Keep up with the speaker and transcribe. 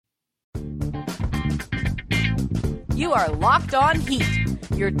You are Locked On Heat,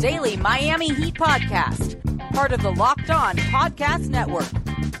 your daily Miami Heat podcast. Part of the Locked On Podcast Network,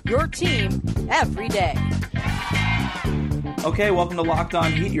 your team every day. Okay, welcome to Locked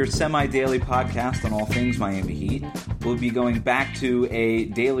On Heat, your semi-daily podcast on all things Miami Heat. We'll be going back to a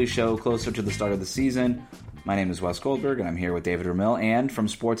daily show closer to the start of the season. My name is Wes Goldberg, and I'm here with David Ramil, and from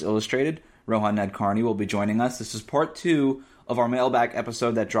Sports Illustrated, Rohan Nadkarni will be joining us. This is part 2 of our mailbag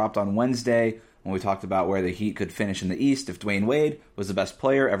episode that dropped on Wednesday, when we talked about where the Heat could finish in the East if Dwayne Wade was the best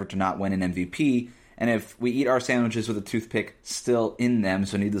player ever to not win an MVP, and if we eat our sandwiches with a toothpick still in them.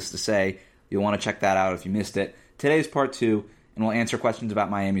 So needless to say, you'll want to check that out if you missed it. Today's part 2, and we'll answer questions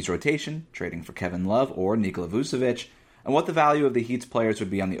about Miami's rotation, trading for Kevin Love or Nikola Vucevic, and what the value of the Heat's players would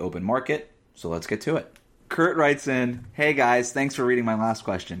be on the open market. So let's get to it. Kurt writes in, "Hey guys, thanks for reading my last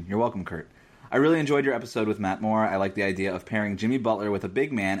question." You're welcome, Kurt. "I really enjoyed your episode with Matt Moore. I like the idea of pairing Jimmy Butler with a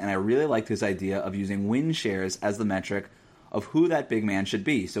big man, and I really liked his idea of using win shares as the metric of who that big man should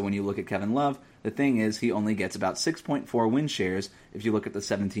be. So when you look at Kevin Love, the thing is he only gets about 6.4 win shares if you look at the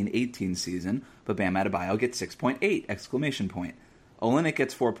 17-18 season, but Bam Adebayo gets 6.8, exclamation point. Olynyk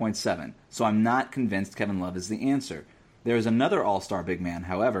gets 4.7, so I'm not convinced Kevin Love is the answer. There is another all-star big man,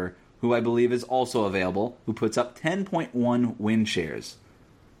 however, who I believe is also available, who puts up 10.1 win shares.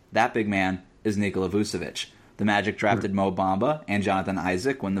 That big man is Nikola Vucevic. The Magic drafted Mo Bamba and Jonathan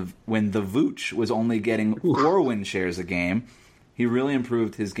Isaac when the Vooch was only getting 4 win shares a game. He really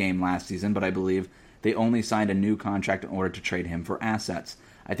improved his game last season, but I believe they only signed a new contract in order to trade him for assets.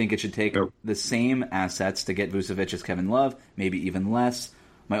 I think it should take the same assets to get Vucevic as Kevin Love, maybe even less.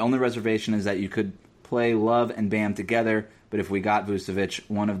 My only reservation is that you could play Love and Bam together, but if we got Vucevic,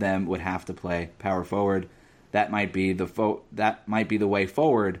 one of them would have to play power forward. That might be the way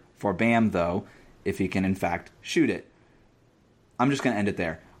forward for Bam, though, if he can, in fact, shoot it." I'm just going to end it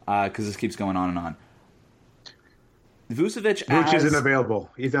there, because this keeps going on and on. Vucevic isn't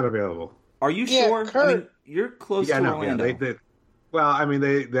available. He's not available. Are you sure? Kurt. I mean, you're close to Orlando.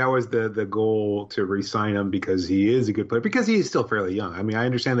 That was the goal, to re-sign him because he is a good player, because he is still fairly young. I mean, I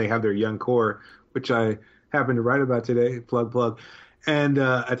understand they have their young core, which I happened to write about today, plug. And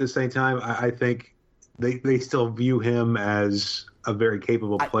at the same time, I think they still view him as a very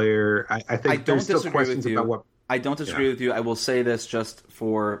capable player. I think there's still questions about what... I don't disagree with you. I will say this just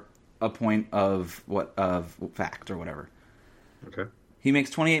for a point of fact or whatever. Okay. He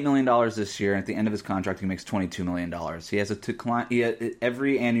makes $28 million this year, and at the end of his contract, he makes $22 million. He has a decline.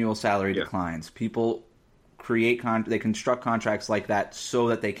 Every annual salary declines. People they construct contracts like that so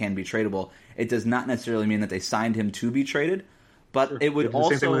that they can be tradable. It does not necessarily mean that they signed him to be traded, but it would also...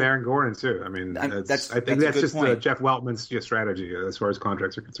 The same thing with Aaron Gordon, too. I mean, I think that's just Jeff Weltman's strategy as far as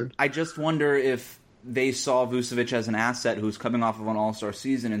contracts are concerned. I just wonder if they saw Vucevic as an asset who's coming off of an all-star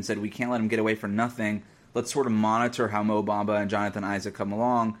season and said, we can't let him get away for nothing. Let's sort of monitor how Mo Bamba and Jonathan Isaac come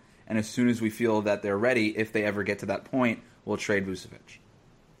along, and as soon as we feel that they're ready, if they ever get to that point, we'll trade Vucevic.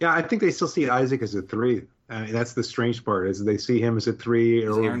 Yeah, I think they still see Isaac as a 3. I mean, that's the strange part, is they see him as a 3.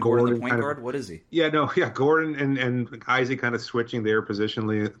 Is Aaron Gordon the point guard? What is he? Gordon and Isaac kind of switching there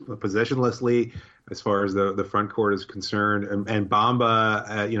positionlessly as far as the front court is concerned. And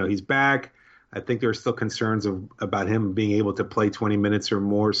Bamba, he's back. I think there's still concerns about him being able to play 20 minutes or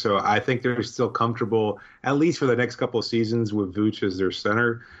more. So I think they're still comfortable, at least for the next couple of seasons, with Vooch as their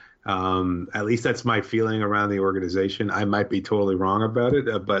center. At least that's my feeling around the organization. I might be totally wrong about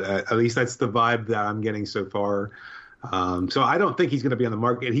it, but at least that's the vibe that I'm getting so far. So I don't think he's going to be on the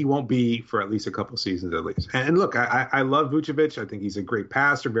market. He won't be for at least a couple seasons at least. And look, I love Vucevic. I think he's a great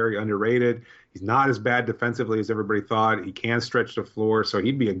passer, very underrated. He's not as bad defensively as everybody thought. He can stretch the floor, so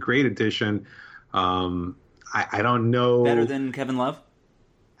he'd be a great addition. I don't know. Better than Kevin Love?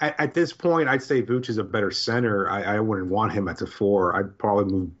 At this point, I'd say Vooch is a better center. I wouldn't want him at the 4. I'd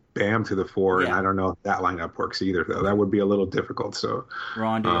probably move Bam to the 4, and I don't know if that lineup works either, though. That would be a little difficult. So,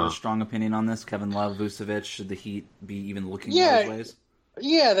 Ron, do you have a strong opinion on this? Kevin Love, Vucevic, should the Heat be even looking those ways?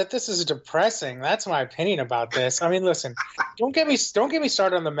 Yeah, that this is depressing. That's my opinion about this. I mean, listen, don't get me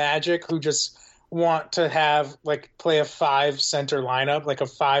started on the Magic, who just want to have play a 5 center lineup, like a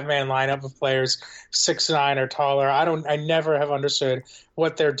 5-man lineup of players 6'9" or taller. I never have understood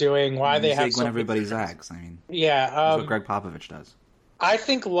what they're doing, why they have when everybody zags. I mean, that's what Greg Popovich does. I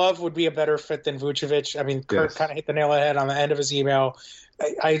think Love would be a better fit than Vucevic. I mean, Kurt kind of hit the nail on the head on the end of his email.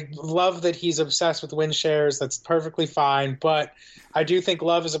 I love that he's obsessed with win shares. That's perfectly fine. But I do think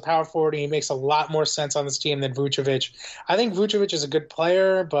Love is a power forward, and he makes a lot more sense on this team than Vucevic. I think Vucevic is a good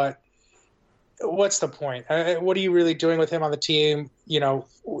player, but what's the point? What are you really doing with him on the team?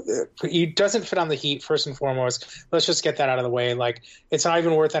 He doesn't fit on the Heat, first and foremost. Let's just get that out of the way. Like, it's not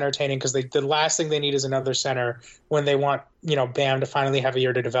even worth entertaining because the last thing they need is another center when they want, Bam to finally have a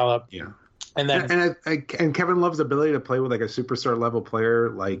year to develop. Yeah. And then and Kevin Love's ability to play with like a superstar level player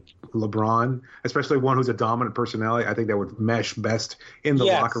like LeBron, especially one who's a dominant personality, I think that would mesh best in the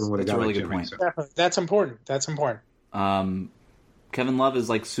locker room with a guy like Jimmy. Definitely. That's important. That's important. Kevin Love is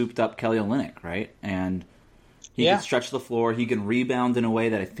like souped up Kelly Olynyk, right? And he can stretch the floor. He can rebound in a way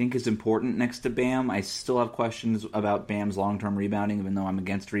that I think is important next to Bam. I still have questions about Bam's long-term rebounding, even though I'm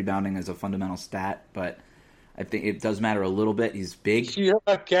against rebounding as a fundamental stat. But I think it does matter a little bit. He's big. You're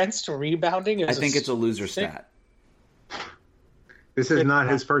against rebounding? I think it's a loser stat. This is not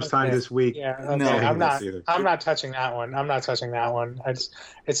his first time this week. Yeah, okay. No, I'm not touching that one. I'm not touching that one.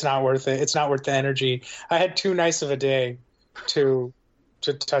 It's not worth it. It's not worth the energy. I had too nice of a day to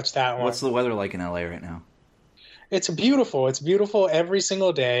touch that one. What's the weather like in LA right now? It's beautiful. It's beautiful every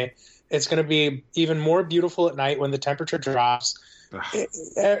single day. It's going to be even more beautiful at night when the temperature drops.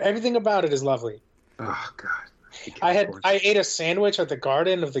 Everything about it is lovely. Oh God! I ate a sandwich at the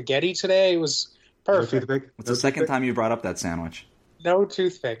Garden of the Getty today. It was perfect. It's the second time you brought up that sandwich. No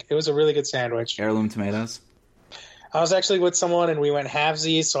toothpick. It was a really good sandwich. Heirloom tomatoes. I was actually with someone and we went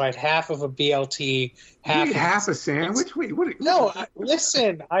halvesies, so I had half of a BLT. Half a sandwich? Wait, what? No,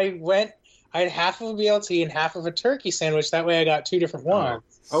 listen. I had half of a BLT and half of a turkey sandwich. That way I got two different ones.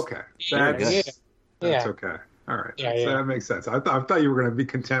 Okay. That's okay. All right. Yeah, so that makes sense. I thought you were going to be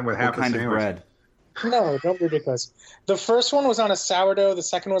content with half a sandwich. What kind of bread? No, don't be ridiculous. The first one was on a sourdough. The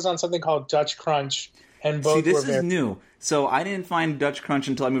second was on something called Dutch Crunch. And both this is new. So I didn't find Dutch Crunch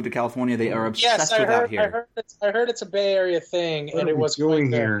until I moved to California. They are obsessed with that here. I heard it's a Bay Area thing, and it was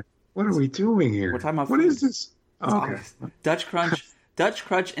doing here. What are we doing here? We're talking about what is this? Oh, okay. Dutch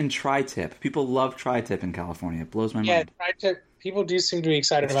Crunch and tri-tip. People love tri-tip in California. It blows my mind. Yeah, tri-tip. People do seem to be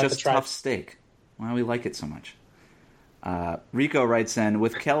excited about the tri-tip. It's just tough steak. Why do we like it so much? Rico writes in,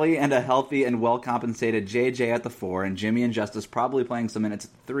 with Kelly and a healthy and well-compensated JJ at the 4 and Jimmy and Justice probably playing some minutes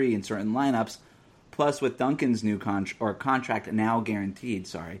at the 3 in certain lineups, plus with Duncan's new contract now guaranteed,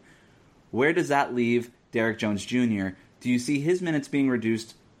 where does that leave Derek Jones Jr.? Do you see his minutes being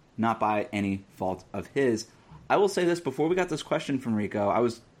reduced, not by any fault of his? I will say this, before we got this question from Rico,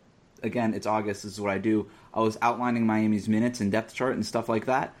 it's August, this is what I do, I was outlining Miami's minutes and depth chart and stuff like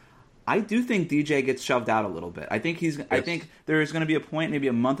that. I do think DJ gets shoved out a little bit. I think I think there is going to be a point, maybe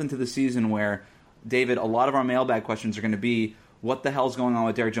a month into the season, where, David, a lot of our mailbag questions are going to be, what the hell's going on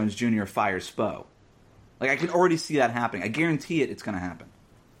with Derek Jones Jr. fires Spo? Like, I can already see that happening. I guarantee it's going to happen.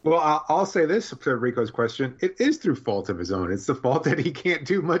 Well, I'll say this to Rico's question. It is through fault of his own. It's the fault that he can't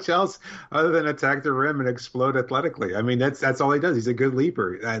do much else other than attack the rim and explode athletically. I mean, that's all he does. He's a good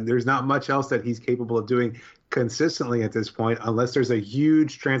leaper. And there's not much else that he's capable of doing consistently at this point, unless there's a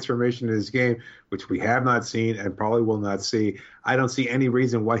huge transformation in his game, which we have not seen and probably will not see. I don't see any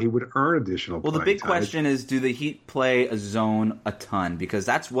reason why he would earn additional Well, the big question is, do the Heat play a zone a ton? Because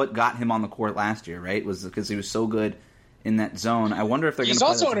that's what got him on the court last year, right? Was because he was so good in that zone. I wonder if they're going to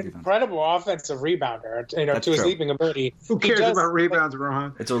play He's also an incredible offensive rebounder, to his leaping ability. Who cares about rebounds,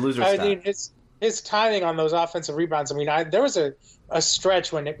 Rohan? It's a loser stat. I mean, his timing on those offensive rebounds. I mean, there was a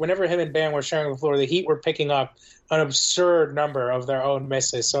stretch whenever him and Bam were sharing the floor, the Heat were picking up an absurd number of their own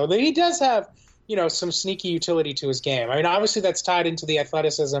misses. So he does have, some sneaky utility to his game. I mean, obviously that's tied into the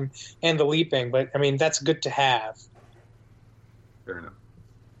athleticism and the leaping, but I mean, that's good to have. Fair enough.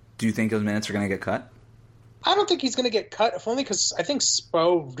 Do you think those minutes are going to get cut? I don't think he's going to get cut, if only because I think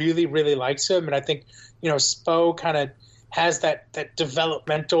Spo really, really likes him, and I think Spo kind of has that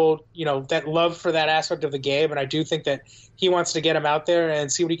developmental, that love for that aspect of the game, and I do think that he wants to get him out there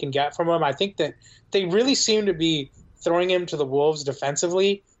and see what he can get from him. I think that they really seem to be throwing him to the wolves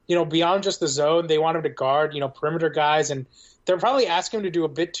defensively, beyond just the zone. They want him to guard, perimeter guys, and they're probably asking him to do a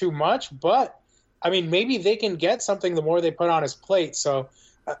bit too much, but I mean, maybe they can get something the more they put on his plate. So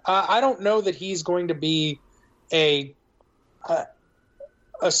I don't know that he's going to be a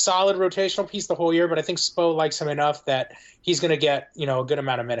solid rotational piece the whole year, but I think Spo likes him enough that he's going to get, a good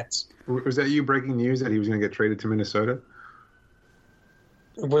amount of minutes. Was that you breaking news that he was going to get traded to Minnesota?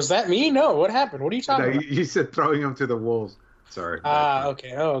 Was that me? No. What happened? What are you talking about? You said throwing him to the Wolves. Sorry.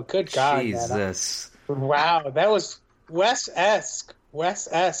 Okay. Oh, good God. Jesus. Man. Wow. That was Wes-esque.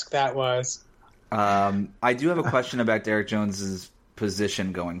 Wes-esque, that was. I do have a question about Derek Jones's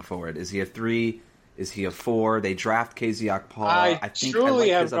position going forward. Is he a 3? Is he a 4? They draft KZ Okpala. I truly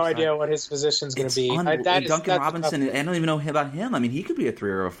have no idea what his position's going to be. Duncan Robinson, I don't even know about him. I mean, he could be a 3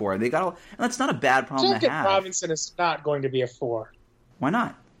 or a 4. They got, and that's not a bad problem to have. Duncan Robinson is not going to be a 4. Why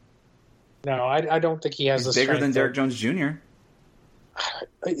not? No, I don't think he has He's the bigger than strength Derrick Jones Jr.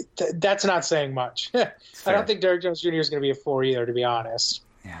 That's not saying much. I don't think Derrick Jones Jr. is going to be a 4 either, to be honest.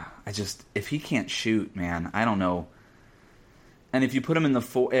 Yeah, if he can't shoot, man, I don't know. And if you put him in the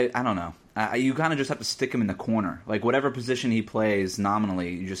 4, I don't know. You kind of just have to stick him in the corner. Like, whatever position he plays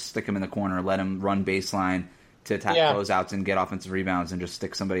nominally, you just stick him in the corner, let him run baseline to attack closeouts and get offensive rebounds, and just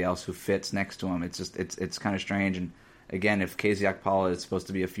stick somebody else who fits next to him. It's kind of strange. And again, if KZ Okpala is supposed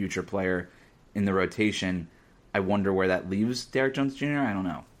to be a future player in the rotation, I wonder where that leaves Derrick Jones Jr. I don't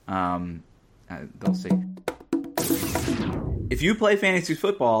know. They'll see. If you play fantasy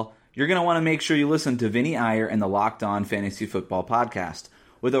football, you're going to want to make sure you listen to Vinny Iyer and the Locked On Fantasy Football Podcast.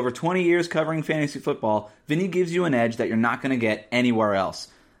 With over 20 years covering fantasy football, Vinny gives you an edge that you're not going to get anywhere else.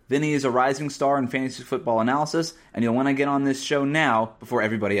 Vinny is a rising star in fantasy football analysis, and you'll want to get on this show now before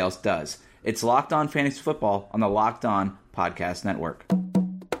everybody else does. It's Locked On Fantasy Football on the Locked On Podcast Network.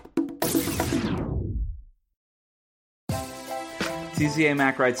 TZA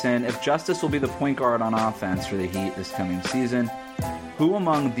Mac writes in, if Justice will be the point guard on offense for the Heat this coming season, who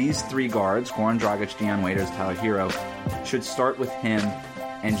among these three guards, Goran Dragic, Dion Waiters, Tyler Hero, should start with him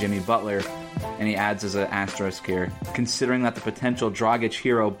and Jimmy Butler? And he adds as an asterisk here, considering that the potential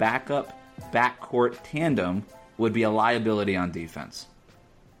Dragic-Hero backup backcourt tandem would be a liability on defense.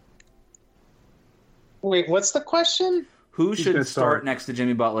 Wait, what's the question? Who should start next to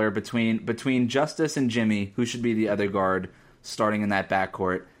Jimmy Butler between Justice and Jimmy? Who should be the other guard starting in that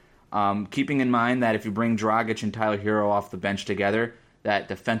backcourt? Keeping in mind that if you bring Dragic and Tyler Hero off the bench together, that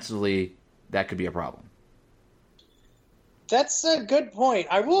defensively that could be a problem. That's a good point.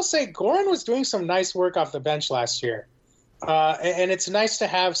 I will say Goran was doing some nice work off the bench last year. And it's nice to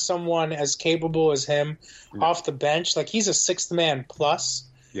have someone as capable as him off the bench. Like, he's a sixth man plus.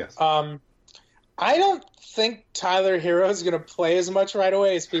 Yes. I don't think Tyler Hero is going to play as much right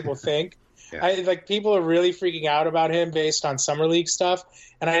away as people think. People are really freaking out about him based on summer league stuff,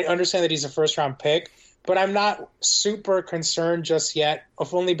 and I understand that he's a first-round pick, but I'm not super concerned just yet,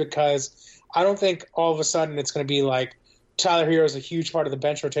 if only because I don't think all of a sudden it's going to be like Tyler Hero is a huge part of the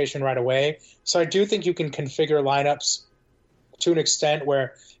bench rotation right away. So I do think you can configure lineups to an extent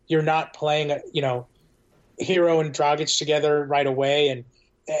where you're not playing, Hero and Dragic together right away,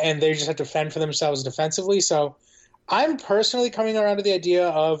 and they just have to fend for themselves defensively. So I'm personally coming around to the idea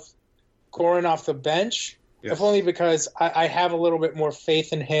of Goran off the bench, if only because I have a little bit more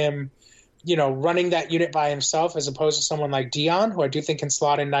faith in him, running that unit by himself as opposed to someone like Dion, who I do think can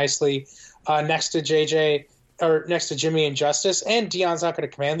slot in nicely next to JJ or next to Jimmy and Justice. And Dion's not going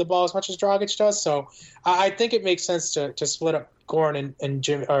to command the ball as much as Dragic does, so I think it makes sense to split up Goran and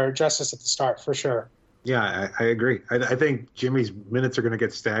Jimmy or Justice at the start for sure. Yeah, I agree. I think Jimmy's minutes are going to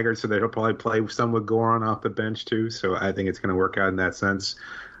get staggered, so he'll probably play some with Goran off the bench too. So I think it's going to work out in that sense.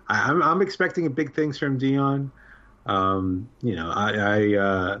 I'm expecting big things from Dion. I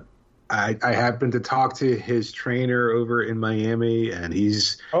happened to talk to his trainer over in Miami, and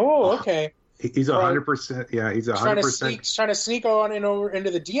he's okay. He's 100%. Yeah, he's 100%. Trying to sneak on over into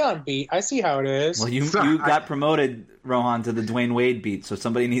the Dion beat. I see how it is. Well, you got promoted, Rohan, to the Dwayne Wade beat, so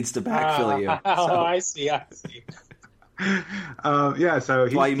somebody needs to backfill you. I see. So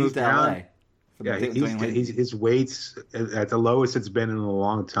why you moved to LA? Yeah, his weight's at the lowest it's been in a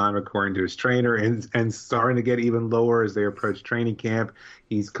long time, according to his trainer, and starting to get even lower as they approach training camp.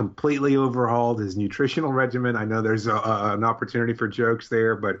 He's completely overhauled his nutritional regimen. I know there's an opportunity for jokes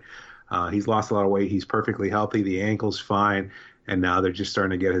there, but he's lost a lot of weight. He's perfectly healthy. The ankle's fine, and now they're just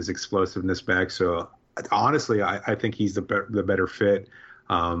starting to get his explosiveness back. So honestly, I think he's the better fit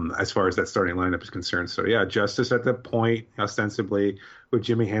as far as that starting lineup is concerned. So yeah, Justice at the point, ostensibly, with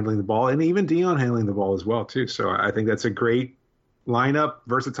Jimmy handling the ball, and even Dion handling the ball as well too. So I think that's a great lineup,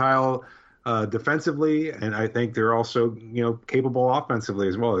 versatile defensively, and I think they're also capable offensively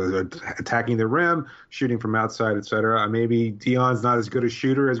as well, attacking the rim, shooting from outside, etc. Maybe Dion's not as good a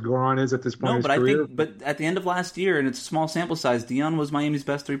shooter as Goran is at this point. No, but in his career. But at the end of last year, and it's a small sample size, Dion was Miami's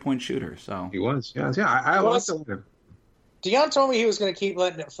best 3-point shooter. So he was, yeah. I like him. Dion told me he was going to keep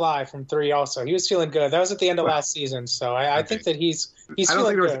letting it fly from three also. He was feeling good. That was at the end of last season, so I think that he's feeling good. I don't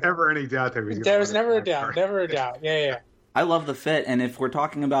think there was ever any doubt that there was never a doubt. Never a doubt. Yeah. I love the fit, and if we're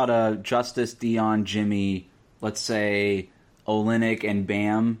talking about a Justice, Dion, Jimmy, let's say Olynyk and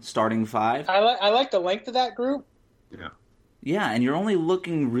Bam starting five. I like the length of that group. Yeah. Yeah, and you're only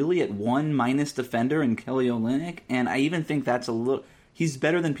looking really at one minus defender in Kelly Olynyk, and I even think that's a little... He's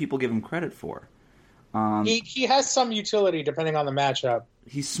better than people give him credit for. He has some utility depending on the matchup.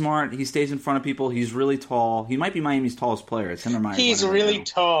 He's smart. He stays in front of people. He's really tall. He might be Miami's tallest player. It's him or Myers. He's really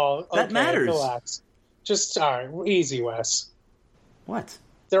tall. That matters. Relax. Just easy, Wes. What?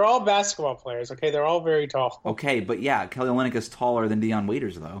 They're all basketball players, okay? They're all very tall. Okay, but yeah, Kelly Olynyk is taller than Dion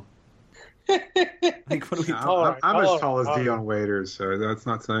Waiters, though. Like, what are we? I'm as tall as Dion Waiters, so that's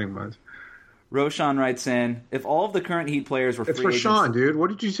not saying much. Roshan writes in, if all of the current Heat players were free agents... It's Rashawn, dude. What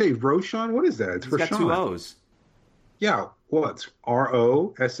did you say? Roshan? What is that? It's He's got Rashawn. 2 O's. Yeah, well, it's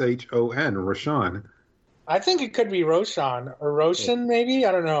Roshon, Rashawn. I think it could be Roshan or Roshan, maybe.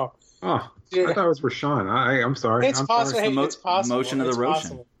 I don't know. Oh, I thought it was Rashawn. I'm sorry. It's possible. Sorry. Hey, it's possible. Motion of the It's Roshan.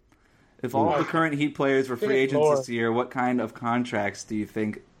 possible. If all of the current Heat players were free Good agents Lord. this year, what kind of contracts do you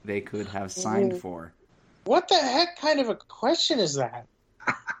think they could have signed for? What the heck kind of a question is that?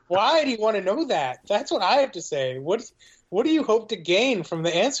 Why do you want to know that? That's what I have to say. What do you hope to gain from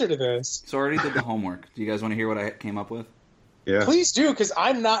the answer to this? So I already did the homework. Do you guys want to hear what I came up with? Yeah. Please do, because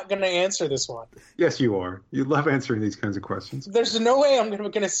I'm not going to answer this one. Yes, you are. You love answering these kinds of questions. There's no way I'm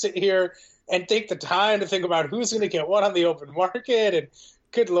going to sit here and take the time to think about who's going to get what on the open market. And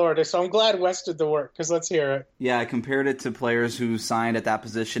good Lord. So I'm glad Wes did the work, because let's hear it. Yeah, I compared it to players who signed at that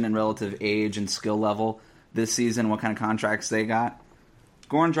position in relative age and skill level this season, what kind of contracts they got.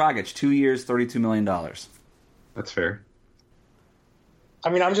 Goran Dragic, 2 years, $32 million. That's fair. I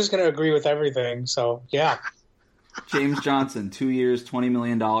mean, I'm just going to agree with everything. So, yeah. James Johnson, 2 years, $20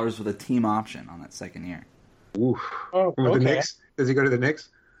 million with a team option on that second year. Oof. Oh, With the okay. Knicks? Does he go to the Knicks?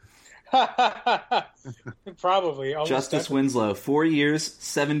 Probably. Almost Justice definitely. Winslow, 4 years,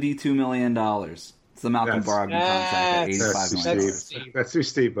 $72 million. It's the Malcolm That's- Brogdon contract at That's- $85 million. that's steep. That's too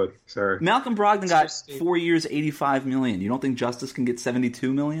steep, buddy. Sorry. Malcolm Brogdon got Steep. 4 years, $85 million. You don't think Justice can get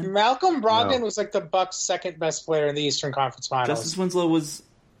 $72 million? Malcolm Brogdon No. was like the Bucks' second best player in the Eastern Conference Finals. Justice Winslow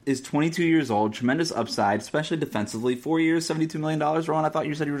is 22 years old, tremendous upside, especially defensively. 4 years, $72 million. Ron, I thought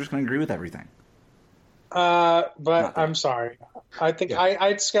you said you were just going to agree with everything. But Not that. I'm sorry. I think Yeah.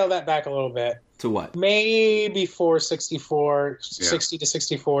 I'd scale that back a little bit. To what? Maybe 464, 60 to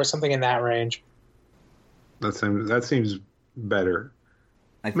 64, something in that range. That seems better.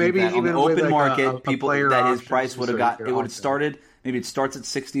 I think Maybe that on the even with, open like, market, a people player that his option, price would have so got, you it could would have opt in. started. Maybe it starts at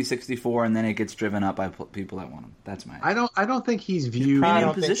 60, 64, and then it gets driven up by people that want him. That's my. I don't think he's viewed premium I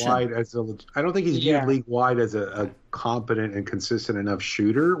don't think position. wide as a. I don't think he's viewed Yeah. league wide as a competent and consistent enough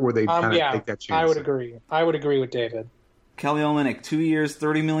shooter where they kind of Yeah, take that chance. I would agree. I would agree with David. Kelly Olynyk, 2 years,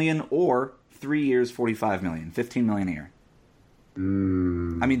 $30 million, or 3 years, $45 million, $15 million a year. I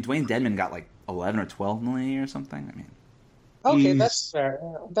mean, Dwayne Dedman got like 11 or 12 million a year or something. I mean, Okay, He's- that's fair.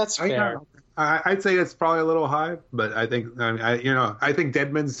 That's fair. I'd say it's probably a little high, but I think I think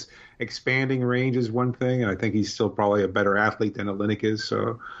Dedman's expanding range is one thing, and I think he's still probably a better athlete than Olynyk is.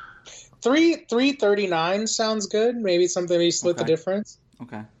 So 339 sounds good. Maybe something we split the Okay. difference.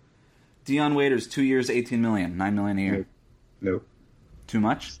 okay. Dion Waiters, 2 years, $18 million, $9 million a year. no, Too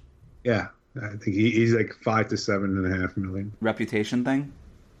much? yeah, I think he's like 5 to 7.5 million. Reputation thing?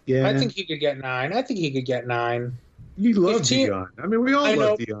 Yeah, I think he could get 9. I think he could get 9. you love 15 Dion. I mean, we all I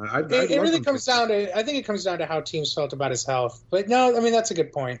love know. Dion. It really comes down to. I think it comes down to how teams felt about his health. But no, I mean that's a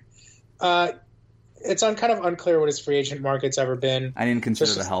good point. It's kind of unclear what his free agent market's ever been. I didn't consider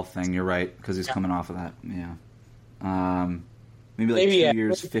Just- the health thing. You're right, because he's Yeah. coming off of that. Yeah. Maybe like Maybe, 2 yeah.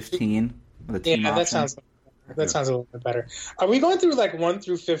 years, 15 with a Yeah, team that option. sounds a little bit better. Are we going through like 1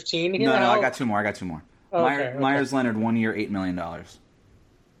 through 15 here? No, How- I got two more. Oh, okay. Myers Leonard, 1 year, $8 million.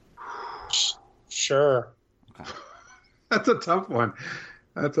 Sure. That's a tough one.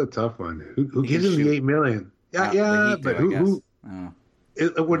 Who He gives can him the shoot. $8 million? The Yeah, Heat but do, I guess. who I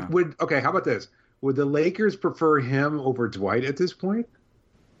don't know. would okay? How about this? Would the Lakers prefer him over Dwight at this point?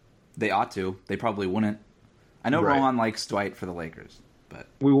 They ought to. They probably wouldn't. I know Right. Rohan likes Dwight for the Lakers, but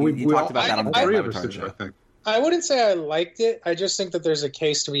We he talked about that on the all three David of us Levitard did, show. I think. I wouldn't say I liked it. I just think that there's a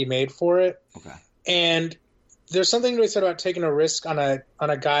case to be made for it. Okay. And there's something to be said about taking a risk on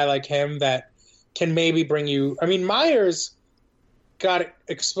a guy like him that can maybe bring you. I mean, Myers got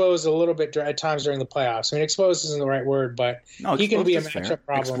exposed a little bit at times during the playoffs. I mean, exposed isn't the right word, but No, he can be a exposed is matchup fair.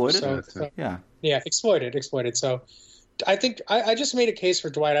 problem. Exploited? So, Yeah. yeah, exploited. So I think I just made a case for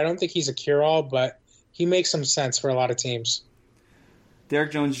Dwight. I don't think he's a cure-all, but he makes some sense for a lot of teams.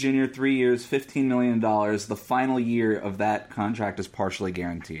 Derek Jones Jr., 3 years, $15 million. The final year of that contract is partially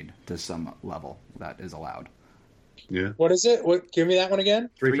guaranteed to some level that is allowed. Yeah, What is it? Give me that one again.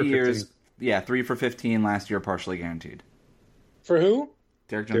 3 for 15. years. Yeah, 3 for 15 last year, partially guaranteed. For who?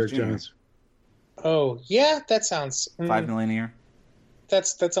 Derek Jones Derek Jr. Jones. Oh, yeah, that sounds. $5 million a year.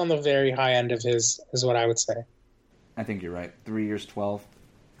 That's on the very high end of his, is what I would say. I think you're right. 3 years, 12.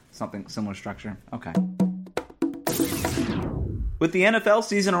 Something similar structure. Okay. With the NFL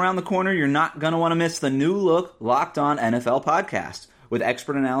season around the corner, you're not going to want to miss the new look Locked On NFL podcast. With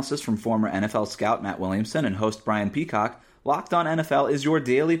expert analysis from former NFL scout Matt Williamson and host Brian Peacock, Locked On NFL is your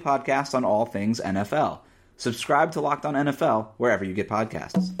daily podcast on all things NFL. Subscribe to Locked On NFL wherever you get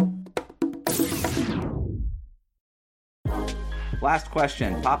podcasts. Last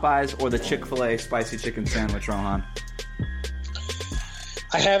question, Popeyes or the Chick-fil-A spicy chicken sandwich, Rohan?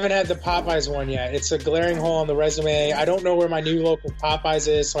 I haven't had the Popeyes one yet. It's a glaring hole on the resume. I don't know where my new local Popeyes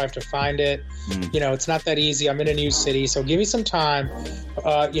is, so I have to find it. It's not that easy. I'm in a new city, so give me some time.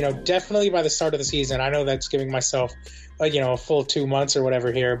 Definitely by the start of the season. I know that's giving myself, a full 2 months or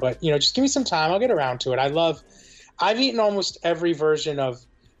whatever here, but, just give me some time. I'll get around to it. I've eaten almost every version of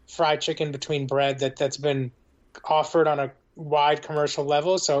fried chicken between bread that's been offered on a wide commercial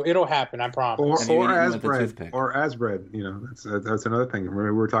level, so it'll happen, I promise. Or as bread. That's another thing.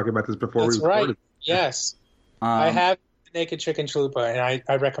 Remember, we were talking about this before. That's right. Yes. I have naked chicken chalupa, and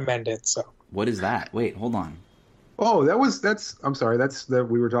I recommend it. So what is that? Wait, hold on. Oh, I'm sorry.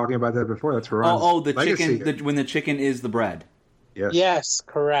 We were talking about that before. That's for the chicken. When the chicken is the bread. Yes,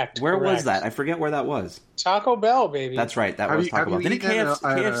 correct. Where was that? I forget where that was. Taco Bell, baby. That's right. That was Taco Bell. Didn't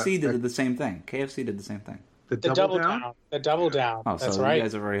KFC did the same thing? KFC did the same thing. The double down. The double down. Oh, that's so right. You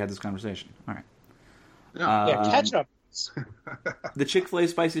guys have already had this conversation. All right. Yeah, ketchup. The Chick-fil-A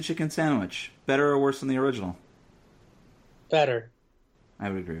spicy chicken sandwich, better or worse than the original? Better. I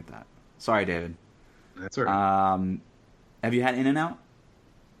would agree with that. Sorry, David. That's all right. Have you had In-N-Out?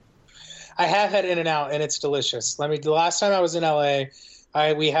 I have had In-N-Out, and it's delicious. The last time I was in LA,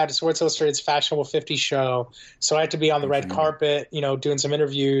 we had Sports Illustrated's Fashionable 50 show, so I had to be on the red carpet, doing some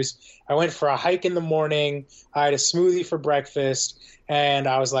interviews. I went for a hike in the morning. I had a smoothie for breakfast, and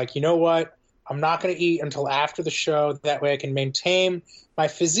I was like, you know what? I'm not going to eat until after the show. That way I can maintain my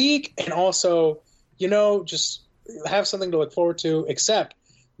physique and also, just have something to look forward to, except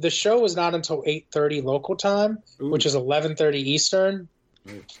the show was not until 8:30 local time, which is 11:30 Eastern.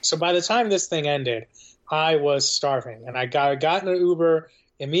 So by the time this thing ended, I was starving, and I got in an Uber,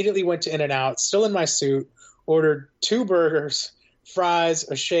 immediately went to In-N-Out, still in my suit, ordered 2 burgers, fries,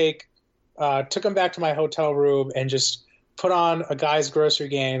 a shake, took them back to my hotel room, and just put on a Guy's Grocery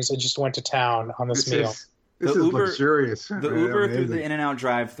Games and just went to town on this meal. This is luxurious. The Uber through the In-N-Out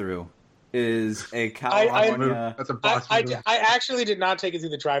drive-thru is a California. That's a boss move. I actually did not take it through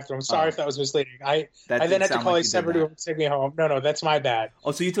the drive-thru. I'm sorry if that was misleading. I then had to call a separate Uber to take me home. No, that's my bad.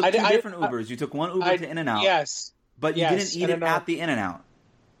 Oh, so you took 2 different Ubers. You took one Uber to In-N-Out. Yes. But you didn't eat it at the In-N-Out.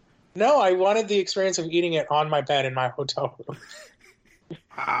 No, I wanted the experience of eating it on my bed in my hotel room.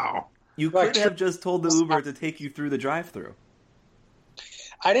 Wow. You could have just told the Uber to take you through the drive-thru.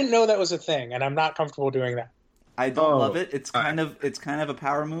 I didn't know that was a thing, and I'm not comfortable doing that. I don't love it. It's kind of a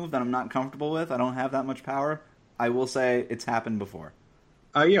power move that I'm not comfortable with. I don't have that much power. I will say it's happened before.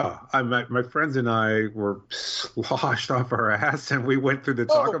 My friends and I were sloshed off our ass, and we went through the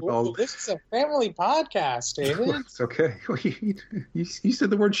Taco Bell. This is a family podcast, David. It's okay. You said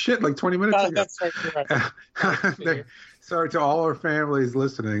the word shit like 20 minutes ago. That's right. Sorry to all our families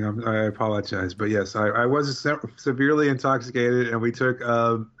listening. I apologize. But yes, I was severely intoxicated, and we took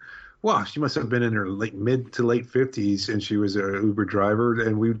she must have been in her mid to late 50s, and she was an Uber driver,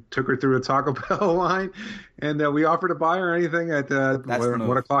 and we took her through a Taco Bell line, and we offered to buy her anything at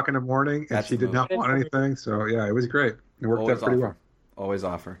 1 o'clock in the morning, and she did not want anything. So, yeah, it was great. It worked out pretty well. Always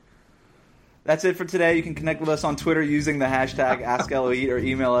offer. That's it for today. You can connect with us on Twitter using the hashtag AskLOHeat or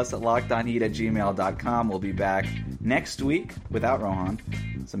email us at lockedonheat@gmail.com. We'll be back next week without Rohan,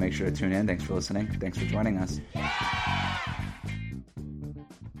 so make sure to tune in. Thanks for listening. Thanks for joining us.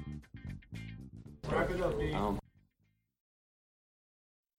 Wrap it up, dude.